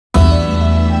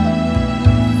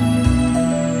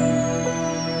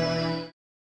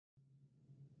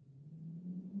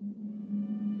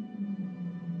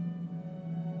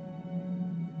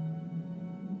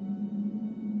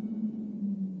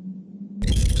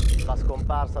la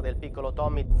scomparsa del piccolo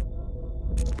Tommy.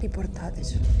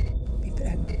 Riportateci, vi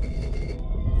prego.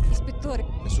 Ispettore.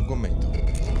 Nessun commento.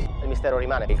 Il mistero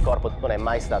rimane, il corpo non è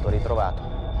mai stato ritrovato.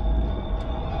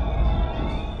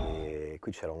 E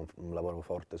qui c'era un lavoro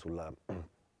forte sul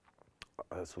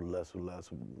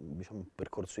diciamo,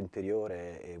 percorso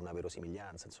interiore e una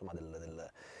verosimiglianza, insomma,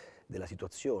 della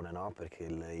situazione, no? Perché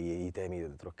i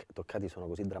temi toccati sono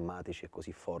così drammatici e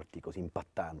così forti, così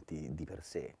impattanti di per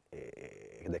sé,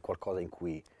 ed è qualcosa in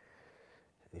cui,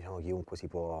 diciamo, chiunque si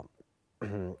può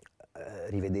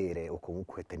rivedere o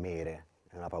comunque temere.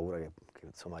 È una paura che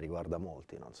insomma, riguarda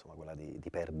molti, no? Insomma, quella di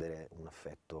perdere un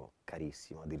affetto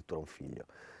carissimo, addirittura un figlio.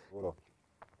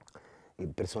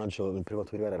 Il personaggio, il primo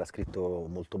atto di era scritto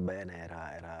molto bene,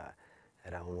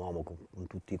 era un uomo con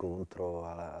tutti contro,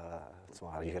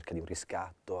 insomma, alla ricerca di un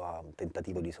riscatto, a un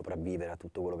tentativo di sopravvivere a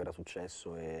tutto quello che era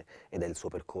successo ed è il suo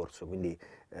percorso. Quindi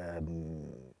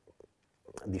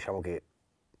diciamo che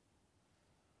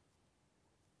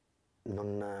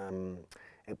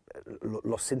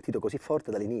l'ho sentito così forte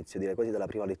dall'inizio, direi quasi dalla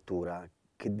prima lettura,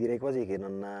 che direi quasi che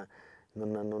non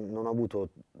ho avuto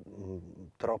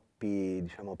troppi,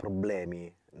 diciamo,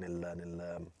 problemi nel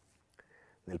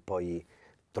poi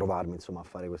trovarmi, insomma, a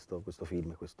fare questo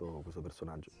film, questo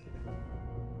personaggio.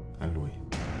 A lui.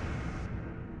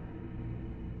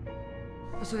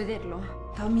 Posso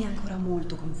vederlo? Tommy è ancora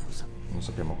molto confuso. Non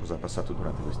sappiamo cosa ha passato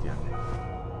durante questi anni.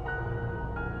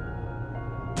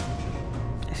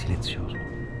 È silenzioso.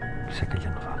 Chissà che gli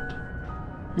hanno fatto.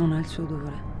 Non ha il suo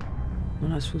odore,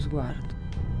 non ha il suo sguardo.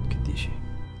 Che dici?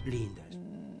 Linda.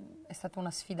 È stata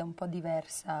una sfida un po'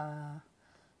 diversa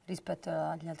rispetto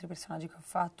agli altri personaggi che ho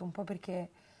fatto, un po' perché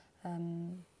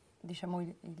diciamo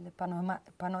il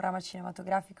panorama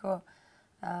cinematografico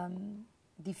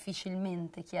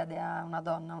difficilmente chiede a una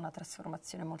donna una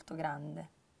trasformazione molto grande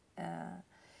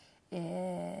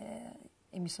e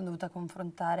mi sono dovuta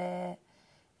confrontare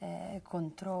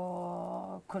con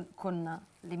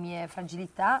le mie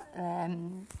fragilità,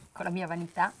 con la mia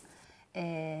vanità.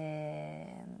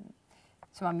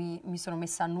 Insomma, mi sono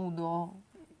messa a nudo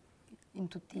in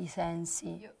tutti i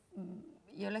sensi.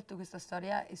 Io ho letto questa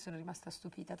storia e sono rimasta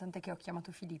stupita, tant'è che ho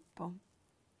chiamato Filippo. Non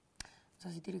so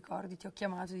se ti ricordi, ti ho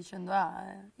chiamato dicendo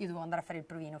io dovevo andare a fare il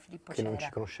provino, Filippo c'era. Che non ci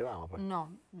conoscevamo poi.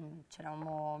 No, mi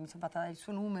sono fatta dare il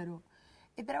suo numero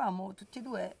ed eravamo tutti e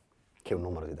due. Che un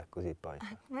numero si dà così poi.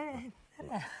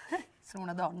 Sono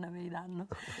una donna, me li danno.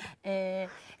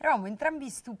 Eravamo entrambi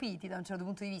stupiti da un certo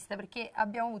punto di vista perché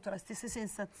abbiamo avuto la stessa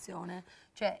sensazione,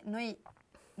 cioè noi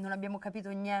non abbiamo capito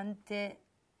niente,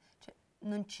 cioè,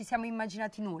 non ci siamo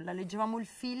immaginati nulla, leggevamo il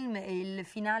film e il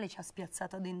finale ci ha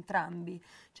spiazzato ad entrambi,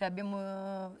 cioè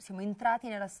siamo entrati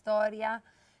nella storia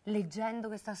leggendo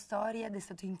questa storia ed è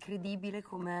stato incredibile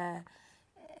come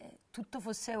tutto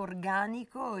fosse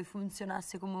organico e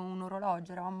funzionasse come un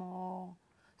orologio, eravamo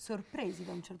sorpresi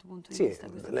da un certo punto di vista.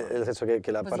 Nel senso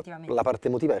che la parte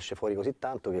emotiva esce fuori così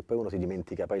tanto che poi uno si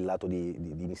dimentica poi il lato di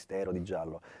mistero, di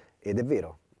giallo. Ed è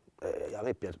vero, a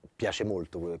me piace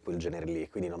molto quel genere lì,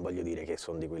 quindi non voglio dire che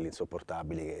sono di quelli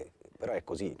insopportabili, però è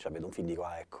così, cioè vedo un film e dico,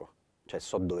 ecco, cioè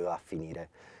so dove va a finire.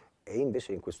 E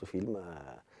invece in questo film,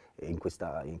 in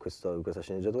questa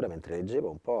sceneggiatura, mentre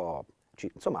leggevo un po',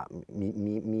 insomma,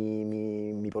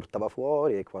 mi portava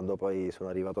fuori, e quando poi sono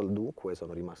arrivato al dunque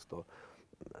sono rimasto,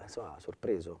 insomma,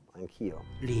 sorpreso, anch'io.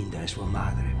 Linda è sua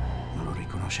madre, non lo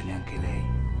riconosce neanche lei.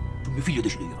 Su mio figlio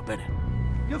decido io, va bene?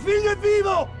 Mio figlio è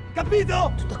vivo,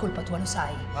 capito? Tutta colpa tua, lo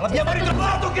sai. Ma l'abbiamo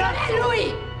ritrovato, cazzo! È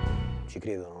lui! Ci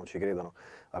credono, non ci credono.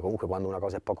 Ma comunque quando una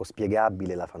cosa è poco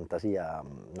spiegabile, la fantasia,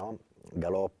 no,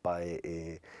 galoppa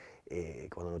e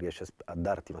quando non riesce a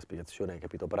darti una spiegazione,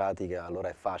 capito, pratica, allora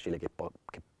è facile che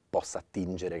possa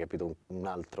attingere, capito, un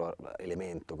altro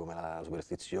elemento come la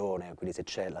superstizione, quindi se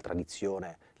c'è la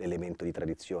tradizione, l'elemento di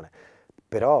tradizione.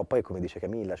 Però poi, come dice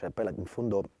Camilla, cioè poi in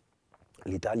fondo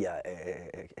l'Italia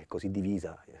è così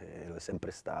divisa, lo è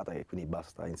sempre stata, e quindi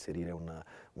basta inserire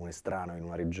un estraneo in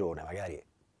una regione, magari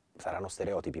saranno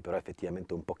stereotipi, però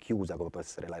effettivamente un po' chiusa, come può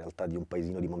essere la realtà di un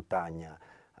paesino di montagna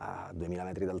a 2000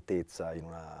 metri d'altezza,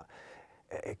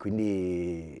 e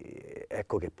quindi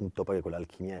ecco che appunto poi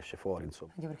quell'alchimia esce fuori,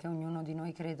 insomma. Anche perché ognuno di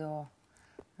noi, credo,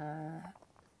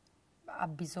 ha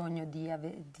bisogno di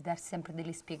darsi sempre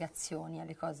delle spiegazioni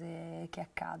alle cose che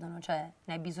accadono, cioè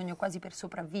ne hai bisogno quasi per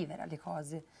sopravvivere alle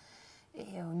cose,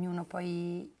 e ognuno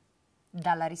poi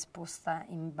dà la risposta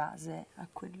in base a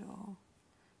quello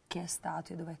che è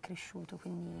stato e dove è cresciuto,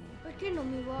 quindi... Perché non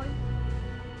mi vuoi?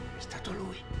 È stato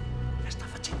lui, mi sta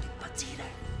facendo impazzire.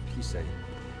 Chi sei?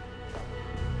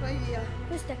 Vai via.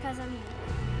 Questa è casa mia.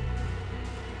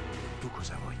 Tu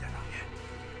cosa vuoi da noi,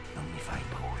 Non mi fai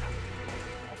paura.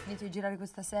 finito di girare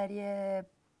questa serie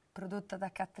prodotta da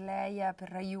Catleya per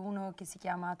Rai 1 che si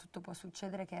chiama Tutto può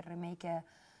succedere, che è il remake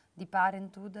di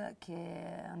Parenthood,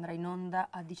 che andrà in onda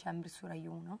a dicembre su Rai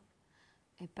 1.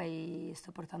 E poi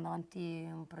sto portando avanti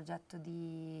un progetto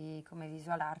come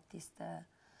visual artist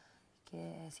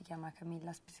che si chiama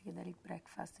Camilla Psychedelic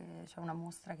Breakfast. C'è una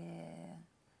mostra che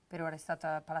per ora è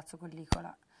stata a Palazzo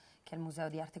Collicola, che è il Museo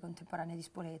di Arte Contemporanea di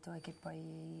Spoleto, e che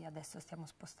poi adesso stiamo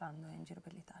spostando in giro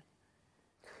per l'Italia.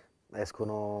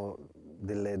 Escono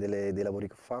dei lavori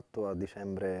che ho fatto, a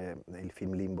dicembre il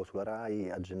film Limbo sulla Rai,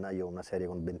 a gennaio una serie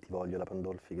con Bentivoglio e la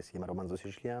Pandolfi che si chiama Romanzo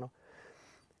Siciliano,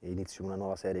 e inizio una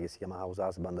nuova serie che si chiama House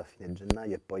Husband a fine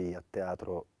gennaio, e poi al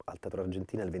Teatro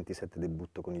Argentina il 27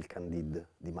 debutto con il Candide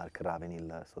di Mark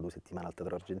Ravenhill, sto 2 settimane al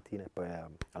Teatro Argentina e poi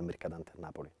al Mercadante a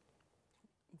Napoli.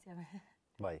 Insieme?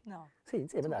 Vai. No. Sì,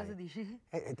 insieme, dai. Cosa dici?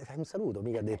 Fai un saluto,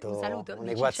 mica ha detto un saluto.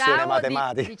 un'equazione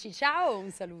matematica. Dici ciao o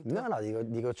un saluto? No,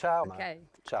 dico ciao, Okay. ma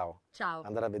ciao. Ciao.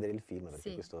 Andare a vedere il film, perché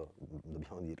Sì. questo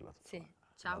dobbiamo dirlo. Sì,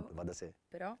 ciao. Va da sé.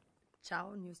 Però,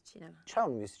 ciao NewsCinema. Ciao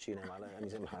NewsCinema, mi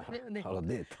sembra. L'ho L'ho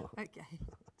detto. Ok,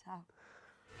 ciao.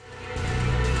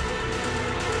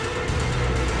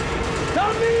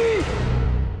 Tommy!